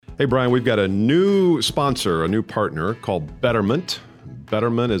Hey, Brian, we've got a new sponsor, a new partner called Betterment.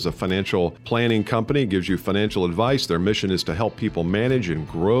 Betterment is a financial planning company, gives you financial advice. Their mission is to help people manage and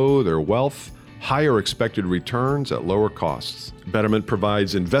grow their wealth, higher expected returns at lower costs. Betterment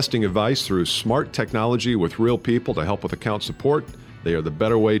provides investing advice through smart technology with real people to help with account support. They are the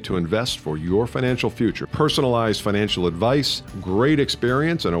better way to invest for your financial future. Personalized financial advice, great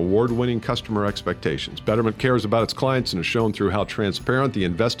experience, and award-winning customer expectations. Betterment cares about its clients and is shown through how transparent the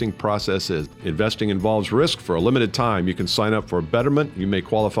investing process is. Investing involves risk. For a limited time, you can sign up for Betterment. You may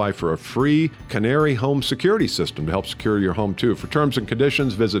qualify for a free Canary home security system to help secure your home too. For terms and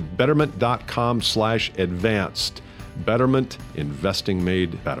conditions, visit betterment.com/advanced. Betterment, investing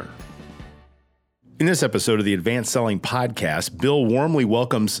made better. In this episode of the Advanced Selling Podcast, Bill warmly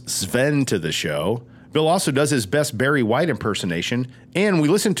welcomes Sven to the show. Bill also does his best Barry White impersonation, and we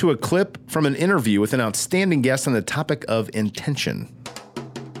listen to a clip from an interview with an outstanding guest on the topic of intention.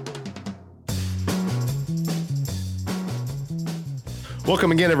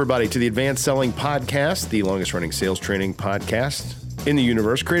 Welcome again, everybody, to the Advanced Selling Podcast, the longest-running sales training podcast in the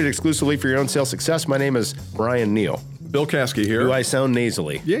universe, created exclusively for your own sales success. My name is Brian Neal. Bill Caskey here. Do I sound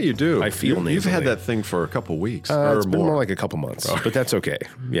nasally? Yeah, you do. I feel nasally. You've had that thing for a couple weeks it's been more like a couple months, but that's okay.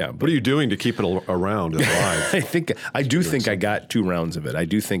 Yeah. What are you doing to keep it around and alive? I do think I got 2 rounds of it. I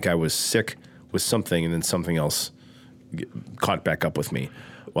do think I was sick with something, and then something else caught back up with me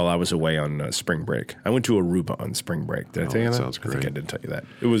while I was away on spring break. I went to Aruba on spring break. Did I tell you that? Sounds great. I think I did tell you that.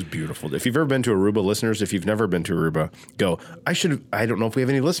 It was beautiful. If you've ever been to Aruba, listeners, if you've never been to Aruba, go. I don't know if we have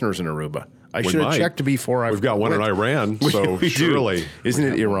any listeners in Aruba. I should have checked before I. We've got one in Iran, so we surely. Do.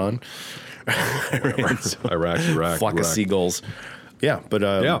 Isn't it Iran? Iraq. Flock of seagulls. Yeah, but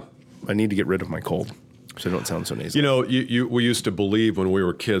I need to get rid of my cold, so I don't sound so nasal. You know, we used to believe when we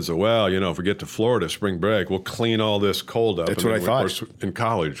were kids that, well, if we get to Florida spring break, we'll clean all this cold up. That's what I thought. Of course, in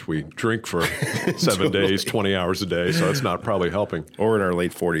college, we drink for 7 days, 20 hours a day, so it's not probably helping. Or in our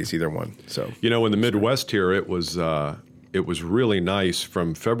late 40s, either one. So in the Midwest here, it was really nice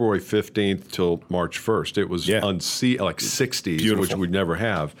from February 15th till March 1st. It was like 60s, Beautiful. which we'd never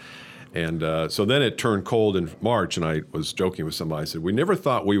have. And so then it turned cold in March, and I was joking with somebody. I said, we never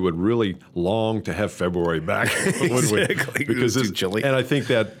thought we would really long to have February back, would we? Exactly. Because it was too chilly. And I think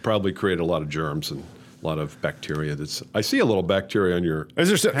that probably created a lot of germs and a lot of bacteria. I see a little bacteria on your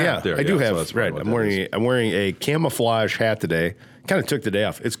hat there. I do have. So right. I'm wearing a camouflage hat today. Kind of took the day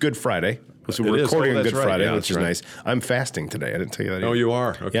off. It's Good Friday. So we're recording on Good Friday, which is nice. I'm fasting today. I didn't tell you that either. Oh, you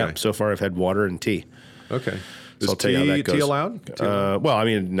are? Okay. Yeah, so far I've had water and tea. Okay. So I'll tell you how that goes. Tea allowed? Well, I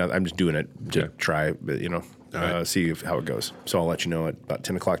mean, I'm just doing it to try, see how it goes. So I'll let you know at about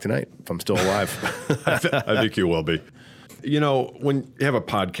 10 o'clock tonight if I'm still alive. I think you will be. When you have a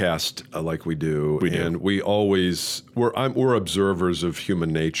podcast like we do, we're observers of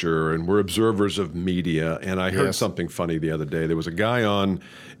human nature, and we're observers of media. And I heard something funny the other day. There was a guy on,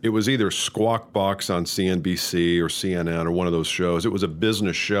 it was either Squawk Box on CNBC or CNN or one of those shows. It was a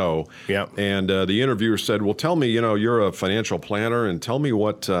business show. Yeah. And the interviewer said, well, tell me, you're a financial planner, and tell me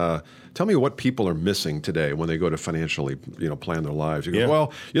what people are missing today when they go to financially, plan their lives. He goes,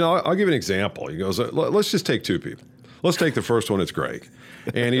 well, I'll give you an example. He goes, let's just take 2 people. Let's take the first one. It's Greg.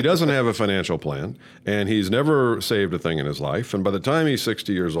 And he doesn't have a financial plan, and he's never saved a thing in his life. And by the time he's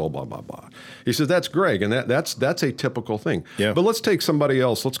 60 years old, blah, blah, blah. He says, that's Greg, and that's a typical thing. Yeah. But let's take somebody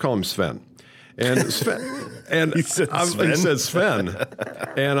else. Let's call him Sven. And Sven, and he said Sven,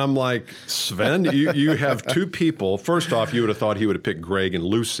 and I'm like, Sven, you have 2 people. First off, you would have thought he would have picked Greg and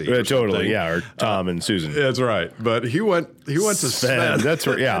Lucy. Totally, or Tom and Susan. That's right. But he went to Sven. That's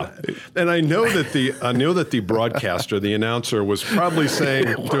right. Yeah. And I know that the broadcaster, the announcer, was probably saying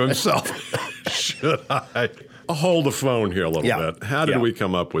to himself, should I hold the phone here a little bit? How did we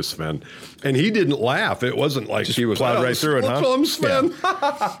come up with Sven? And he didn't laugh. It wasn't like he was plowed right through it, huh? Let's call him Sven.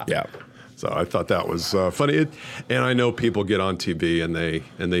 Yeah. So I thought that was funny. And I know people get on TV and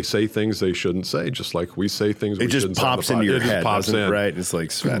they say things they shouldn't say, just like we say things we shouldn't say. It just pops into your head, just pops in. Right? It's like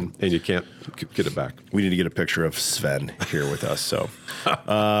Sven. And you can't get it back. We need to get a picture of Sven here with us. So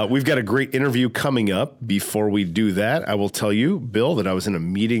we've got a great interview coming up. Before we do that, I will tell you, Bill, that I was in a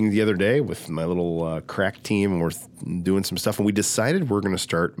meeting the other day with my little crack team, and we're doing some stuff, and we decided we're going to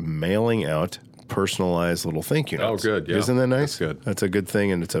start mailing out personalized little thank you notes. Oh, good. Yeah. Isn't that nice? That's good. That's a good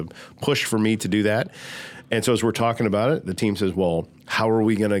thing, and it's a push for me to do that. And so as we're talking about it, the team says, well, how are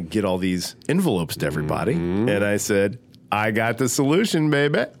we going to get all these envelopes to everybody? Mm-hmm. And I said, I got the solution,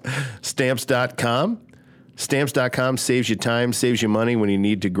 baby. Stamps.com. Stamps.com saves you time, saves you money when you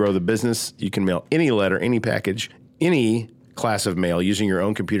need to grow the business. You can mail any letter, any package, any class of mail using your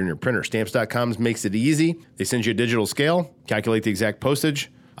own computer and your printer. Stamps.com makes it easy. They send you a digital scale, calculate the exact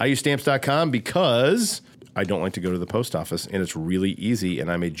postage, I use Stamps.com because I don't like to go to the post office, and it's really easy, and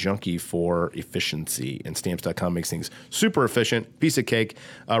I'm a junkie for efficiency, and Stamps.com makes things super efficient. Piece of cake.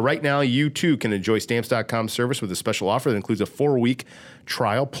 Right now, you too can enjoy Stamps.com service with a special offer that includes a 4-week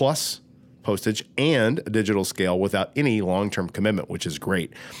trial plus postage and a digital scale without any long-term commitment, which is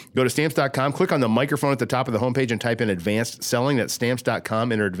great. Go to Stamps.com, click on the microphone at the top of the homepage and type in advanced selling. That's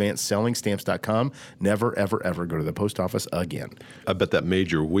Stamps.com. Enter advanced selling, Stamps.com. Never, ever, ever go to the post office again. I bet that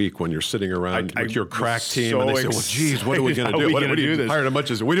made your week when you're sitting around with your crack team so and they say, well, geez, what are we going to do? What are we going to do this? Hired a bunch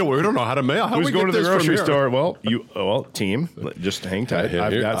of, we don't know how to mail. How Who's we going get to the this from grocery here? store? Well, team, just hang tight.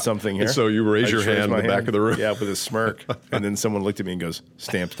 I've got something here. And so you raise your hand in the back of the room. Yeah, with a smirk. And then someone looked at me and goes,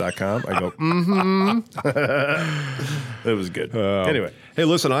 Stamps.com. I go, mm-hmm. It was good. Anyway. Hey,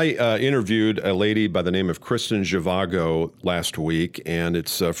 listen, I interviewed a lady by the name of Kristen Zhivago last week, and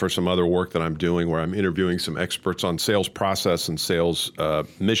it's for some other work that I'm doing where I'm interviewing some experts on sales process and sales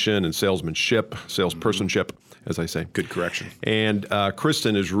mission and salesmanship, salespersonship, as I say. Good correction. And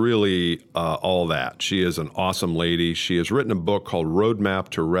Kristen is really all that. She is an awesome lady. She has written a book called Roadmap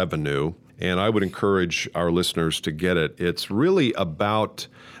to Revenue, and I would encourage our listeners to get it. It's really about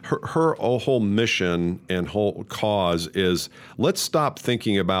her whole mission and whole cause is let's stop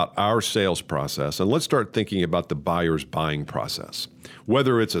thinking about our sales process and let's start thinking about the buyer's buying process.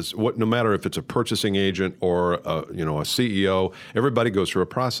 Whether it's no matter if it's a purchasing agent or a CEO, everybody goes through a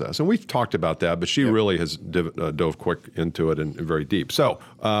process, and we've talked about that. But she really has dove quick into it and very deep. So,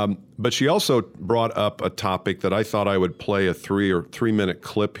 but she also brought up a topic that I thought I would play a 3-minute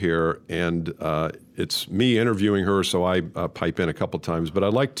clip here, and it's me interviewing her, so I pipe in a couple times. But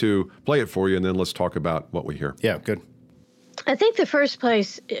I'd like to play it for you, and then let's talk about what we hear. Yeah, good. I think the first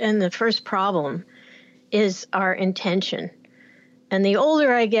place and the first problem is our intention. And the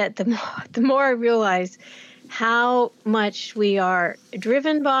older I get, the more I realize how much we are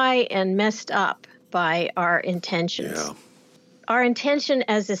driven by and messed up by our intentions. Yeah. Our intention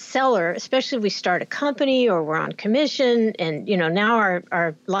as a seller, especially if we start a company or we're on commission, and now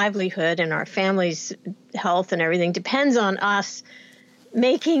our livelihood and our family's health and everything depends on us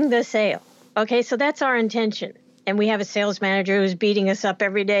making the sale. Okay, so that's our intention. And we have a sales manager who's beating us up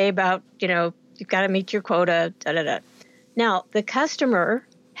every day about, you've got to meet your quota, da-da-da. Now, the customer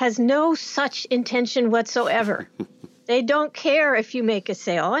has no such intention whatsoever. They don't care if you make a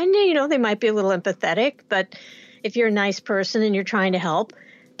sale. And, they might be a little empathetic, but if you're a nice person and you're trying to help.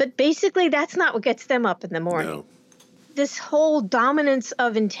 But basically, that's not what gets them up in the morning. No. This whole dominance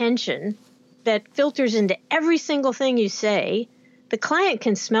of intention that filters into every single thing you say, the client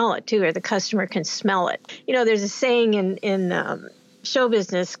can smell it too, or the customer can smell it. There's a saying in show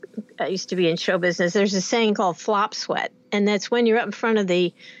business. I used to be in show business. There's a saying called flop sweat. And that's when you're up in front of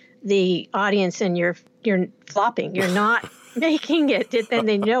the audience and you're flopping. You're not making it. Then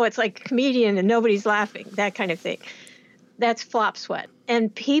they know it's like a comedian and nobody's laughing, that kind of thing. That's flop sweat.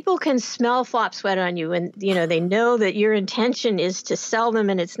 And people can smell flop sweat on you. And, they know that your intention is to sell them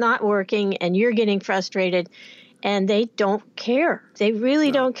and it's not working and you're getting frustrated and they don't care. They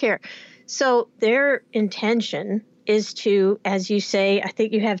really don't care. So their intention is to, as you say, I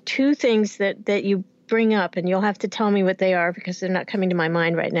think you have two things that you bring up, and you'll have to tell me what they are because they're not coming to my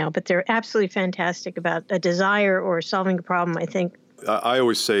mind right now, but they're absolutely fantastic about a desire or solving a problem, I think. I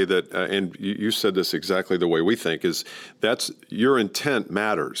always say that, and you said this exactly the way we think, is that's your intent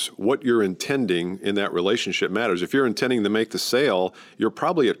matters. What you're intending in that relationship matters. If you're intending to make the sale, you're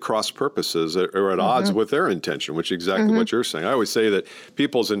probably at cross purposes or at odds with their intention, which is exactly what you're saying. I always say that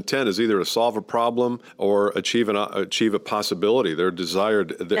people's intent is either to solve a problem or achieve a possibility, their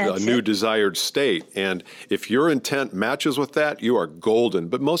desired, a new desired state. And if your intent matches with that, you are golden.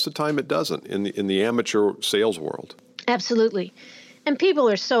 But most of the time it doesn't in the amateur sales world. Absolutely. And people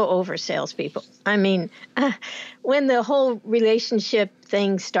are so over salespeople. I mean, when the whole relationship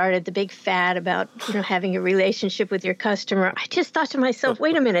thing started, the big fad about, having a relationship with your customer, I just thought to myself,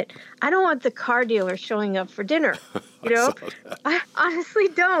 wait a minute, I don't want the car dealer showing up for dinner. I honestly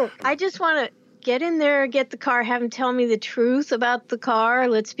don't. I just want to get in there, get the car, have him tell me the truth about the car.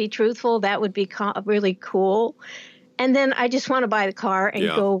 Let's be truthful. That would be really cool. And then I just want to buy the car and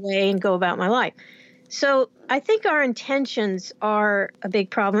go away and go about my life. So I think our intentions are a big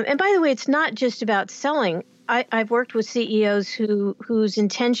problem. And by the way, it's not just about selling. I've worked with CEOs whose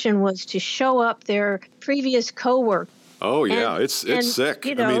intention was to show up their previous coworker. Oh, yeah. It's sick.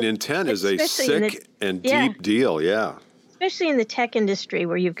 Intent is a sick and deep deal. Yeah. Especially in the tech industry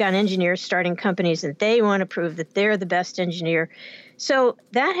where you've got engineers starting companies and they want to prove that they're the best engineer. So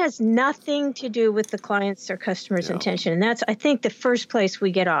that has nothing to do with the client's or customer's intention. And that's, I think, the first place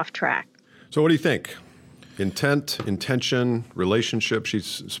we get off track. So what do you think? Intent, intention, relationship. She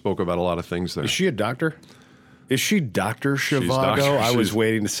spoke about a lot of things there. Is she a doctor? Is she Dr. Zhivago? I was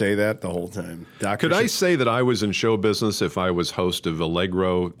waiting to say that the whole time. Could I say that I was in show business if I was host of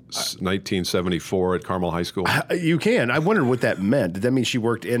Allegro 1974 at Carmel High School? You can. I wondered what that meant. Did that mean she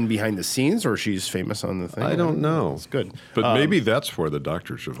worked in behind the scenes, or she's famous on the thing? I don't know. It's good. But maybe that's where the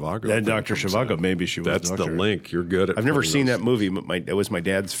Dr. Zhivago. That Dr. Zhivago, maybe she was. That's the link. You're good at I've never seen that movie. It was my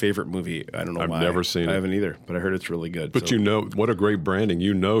dad's favorite movie. I don't know why. I've never seen it. I haven't either, but I heard it's really good. But you know, what a great branding.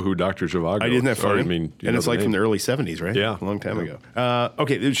 You know who Dr. Zhivago is. Isn't that funny? I mean, and it's like from the early 70s, right? Yeah. A long time ago.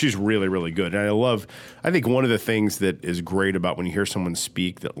 Okay, she's really, really good. And I think one of the things that is great about when you hear someone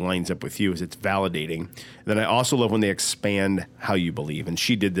speak that lines up with you is it's validating. And then I also love when they expand how you believe. And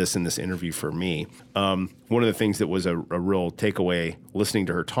she did this in this interview for me. One of the things that was a real takeaway listening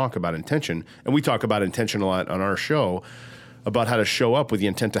to her talk about intention, and we talk about intention a lot on our show, about how to show up with the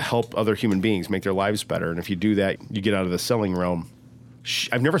intent to help other human beings make their lives better. And if you do that, you get out of the selling realm.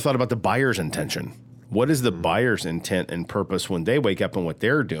 I've never thought about the buyer's intention. What is the buyer's intent and purpose when they wake up and what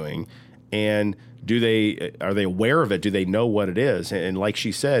they're doing? And are they aware of it? Do they know what it is? And like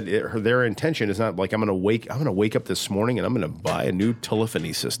she said, their intention is not like I'm going to wake up this morning and I'm going to buy a new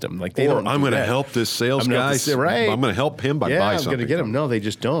telephony system. Like I'm going to help this sales guy. Right. I'm going to help him by buy something. I'm going to get him. No, they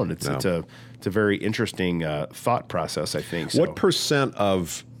just don't. It's a very interesting thought process, I think. What percent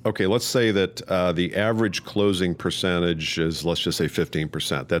of let's say that the average closing percentage is, let's just say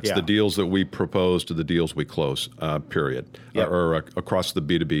 15%. That's the deals that we propose to the deals we close, period, or across the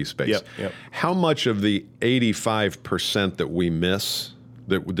B2B space. Yep. How much of the 85% that we miss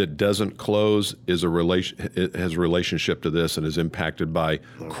that doesn't close has a relationship to this and is impacted by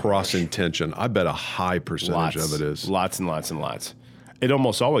cross intention? I bet a high percentage of it is. Lots and lots and lots. It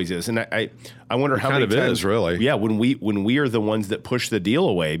almost always is, and I wonder how many times. It kind of is, really. Yeah, when we are the ones that push the deal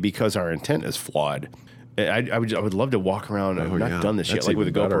away because our intent is flawed. I would love to walk around. I've not done this yet, like with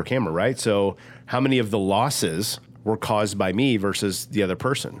a GoPro camera, right? So, how many of the losses were caused by me versus the other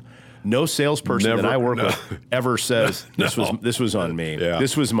person? No salesperson that I work with ever says this was on me. Yeah.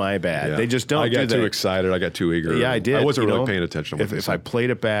 This was my bad. Yeah. They just don't. I got too excited. I got too eager. Yeah, I did. I wasn't really paying attention. If I played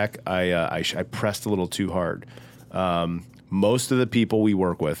it back, I pressed a little too hard. Most of the people we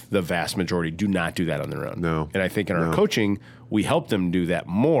work with, the vast majority, do not do that on their own. No. And I think in our coaching, we help them do that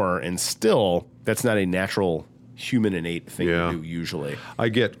more, and still, that's not a natural human innate thing to do usually. I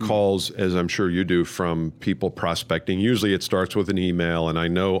get calls, as I'm sure you do, from people prospecting. Usually it starts with an email, and I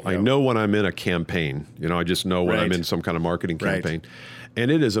know when I'm in a campaign. I just know when I'm in some kind of marketing campaign. Right.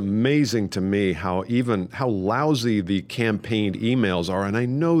 And it is amazing to me how lousy the campaigned emails are, and I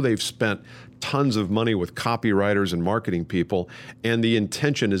know they've spent tons of money with copywriters and marketing people, and the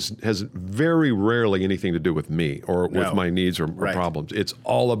intention has very rarely anything to do with me or with my needs or problems. It's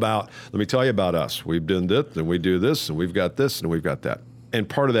all about, let me tell you about us. We've done this, and we do this, and we've got this, and we've got that. And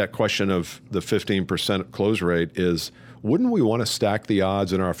part of that question of the 15% close rate is, wouldn't we want to stack the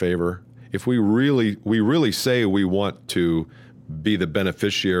odds in our favor? If we really say we want to be the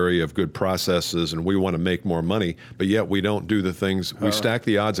beneficiary of good processes and we want to make more money, but yet we don't do the things, we stack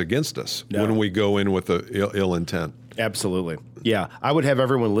the odds against us when we go in with the ill intent. Absolutely. Yeah. I would have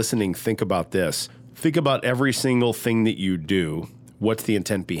everyone listening think about this. Think about every single thing that you do. What's the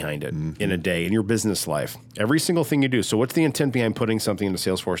intent behind it in a day, in your business life? Every single thing you do. So what's the intent behind putting something into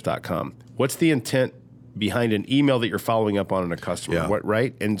Salesforce.com? What's the intent behind an email that you're following up on a customer,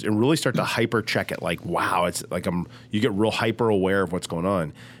 right? And really start to hyper check it. Like, wow, it's like you get real hyper aware of what's going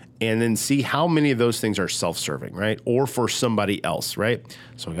on. And then see how many of those things are self-serving, right? Or for somebody else, right?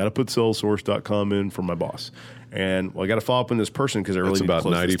 So I got to put Salesforce.com in for my boss. And I got to follow up on this person because I really need to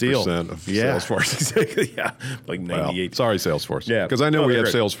close this deal. That's about 90% of Salesforce. Exactly. Yeah, like 98. Well, sorry, Salesforce. Yeah, because I know we have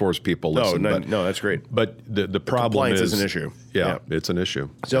Salesforce people listen. No, that's great. But the problem is an issue. Yeah, it's an issue.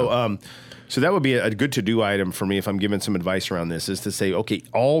 So, so that would be a good to-do item for me if I'm giving some advice around this, is to say, okay,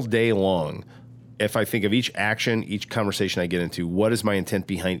 all day long, if I think of each action, each conversation I get into, what is my intent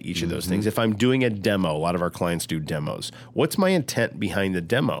behind each of those things? If I'm doing a demo, a lot of our clients do demos. What's my intent behind the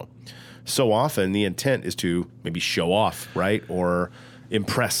demo? So often the intent is to maybe show off, right? Or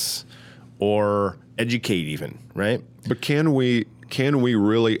impress or educate even, right? But can we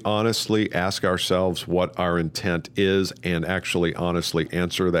really honestly ask ourselves what our intent is and actually honestly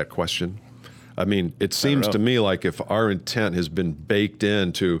answer that question? I mean, it seems to me like if our intent has been baked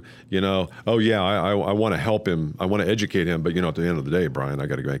into, I want to help him, I want to educate him, but at the end of the day, Brian, I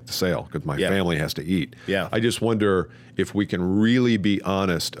got to make the sale because my family has to eat. Yeah. I just wonder if we can really be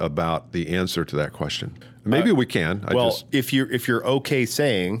honest about the answer to that question. Maybe we can. If you're okay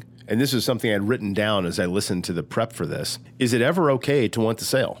saying, and this is something I'd written down as I listened to the prep for this, is it ever okay to want the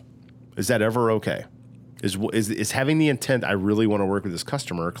sale? Is that ever okay? Is having the intent, I really want to work with this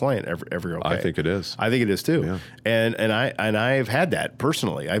customer or client ever okay? I think it is. I think it is too. Yeah. And I've had that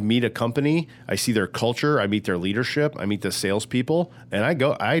personally. I meet a company, I see their culture, I meet their leadership, I meet the salespeople, and I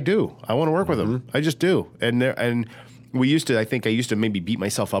want to work with them. I just do. And I used to maybe beat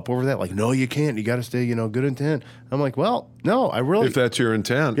myself up over that. Like, no, you can't. You got to stay, good intent. I'm like, well, no, I really. If that's your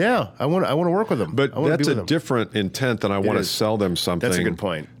intent. Yeah, I want to work with them. But that's a different intent than I want to sell them something. That's a good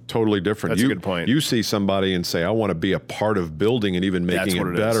point. Totally different. That's a good point. You see somebody and say, I want to be a part of building and even making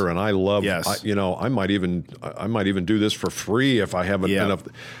it better. And I love, I might even do this for free if I haven't enough.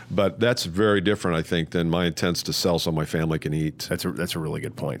 But that's very different, I think, than my intent's to sell so my family can eat. That's a really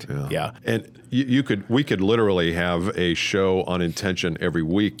good point. Yeah. And we could literally have a show on intention every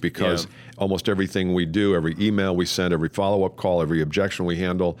week because almost everything we do, every email we send, every follow-up call, every objection we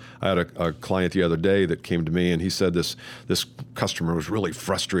handle. I had a client the other day that came to me and he said this customer was really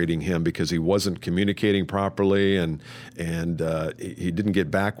frustrating him because he wasn't communicating properly and he didn't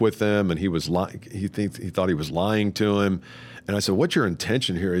get back with them and he thought he was lying to him. And I said, what's your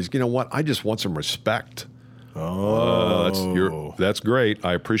intention here? He's, you know what? I just want some respect. That's great.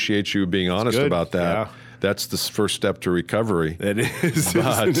 I appreciate you being honest about that. Yeah. That's the first step to recovery. It is,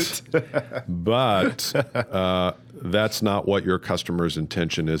 but that's not what your customer's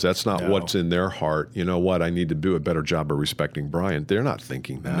intention is. That's not what's in their heart. You know what? I need to do a better job of respecting Brian. They're not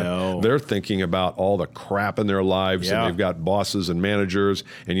thinking that. No. They're thinking about all the crap in their lives, and they've got bosses and managers.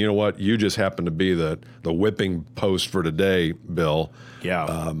 And you know what? You just happen to be the whipping post for today, Bill.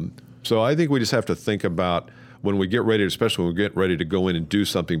 Yeah. So I think we just have to think about when we get ready, especially when we get ready to go in and do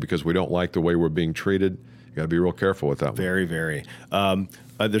something because we don't like the way we're being treated. You got to be real careful with that one. Very, very.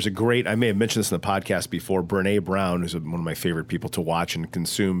 There's I may have mentioned this in the podcast before, Brene Brown, who's one of my favorite people to watch and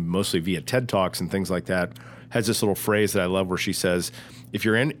consume mostly via TED Talks and things like that, has this little phrase that I love where she says, if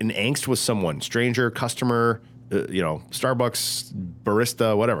you're in angst with someone, stranger, customer, Starbucks,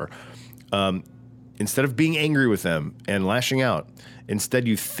 barista, whatever, instead of being angry with them and lashing out, instead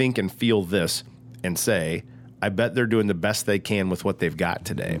you think and feel this and say, I bet they're doing the best they can with what they've got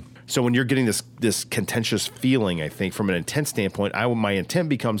today. So when you're getting this contentious feeling, I think from an intent standpoint, my intent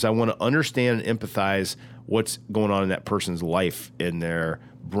becomes I want to understand and empathize what's going on in that person's life, in their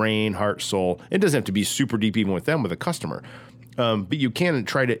brain, heart, soul. It doesn't have to be super deep even with them, with a customer. But you can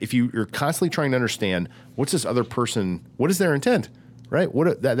try to, if you're constantly trying to understand what's this other person, what is their intent, right?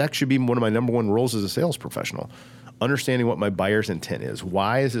 That should be one of my number one roles as a sales professional. Understanding what my buyer's intent is.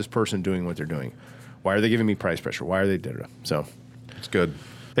 Why is this person doing what they're doing? Why are they giving me price pressure? Why are they da-da-da? So it's good.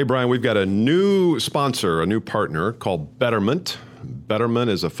 Hey, Brian, we've got a new sponsor, a new partner called Betterment.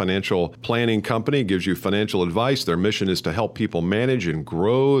 Betterment is a financial planning company, gives you financial advice. Their mission is to help people manage and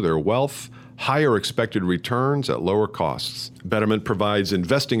grow their wealth, higher expected returns at lower costs. Betterment provides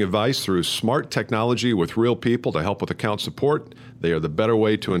investing advice through smart technology with real people to help with account support. They are the better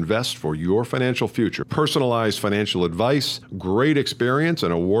way to invest for your financial future. Personalized financial advice, great experience,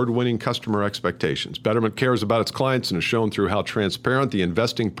 and award-winning customer expectations. Betterment cares about its clients and is shown through how transparent the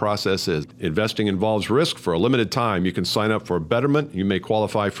investing process is. Investing involves risk. For a limited time, you can sign up for Betterment. You may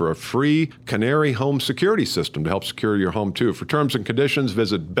qualify for a free Canary home security system to help secure your home too. For terms and conditions,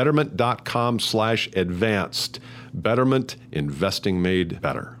 visit betterment.com/advanced. Betterment, investing made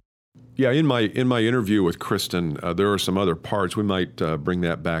better. Yeah, in my interview with Kristen, there are some other parts. We might bring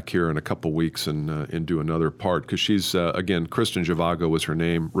that back here in a couple weeks and do another part because she's, again, Kristen Zhivago was her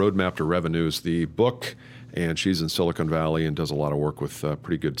name. Roadmap to Revenue is the book, and she's in Silicon Valley and does a lot of work with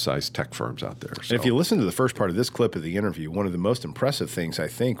pretty good-sized tech firms out there. So. And if you listen to the first part of this clip of the interview, one of the most impressive things, I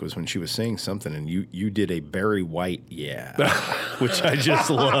think, was when she was saying something and you did a Barry White, which I just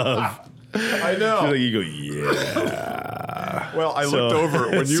love. I know. You go, yeah. Well, I looked over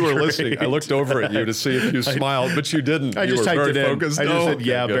when you were listening. I looked over at you to see if you smiled, but you didn't. I just typed it in. Focused. I just said,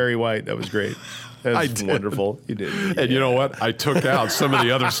 Barry White. That was great. That's wonderful. You did. And you know what? I took out some of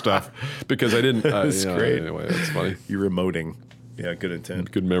the other stuff because I didn't. That's great. Anyway, that's funny. You're emoting. Yeah, good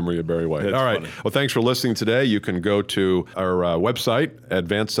intent. Good memory of Barry White. That's all right. Funny. Well, thanks for listening today. You can go to our website,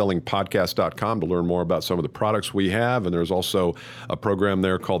 advancedsellingpodcast.com, to learn more about some of the products we have. And there's also a program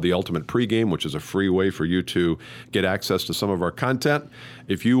there called The Ultimate Pregame, which is a free way for you to get access to some of our content.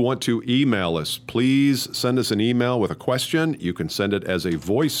 If you want to email us, please send us an email with a question. You can send it as a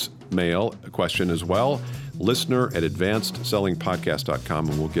voicemail question as well. listener@advancedsellingpodcast.com,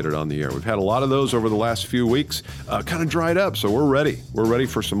 and we'll get it on the air. We've had a lot of those over the last few weeks, kind of dried up, so we're ready. We're ready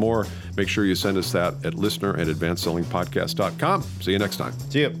for some more. Make sure you send us that at listener@advancedsellingpodcast.com. See you next time.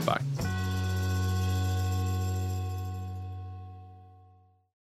 See you. Bye.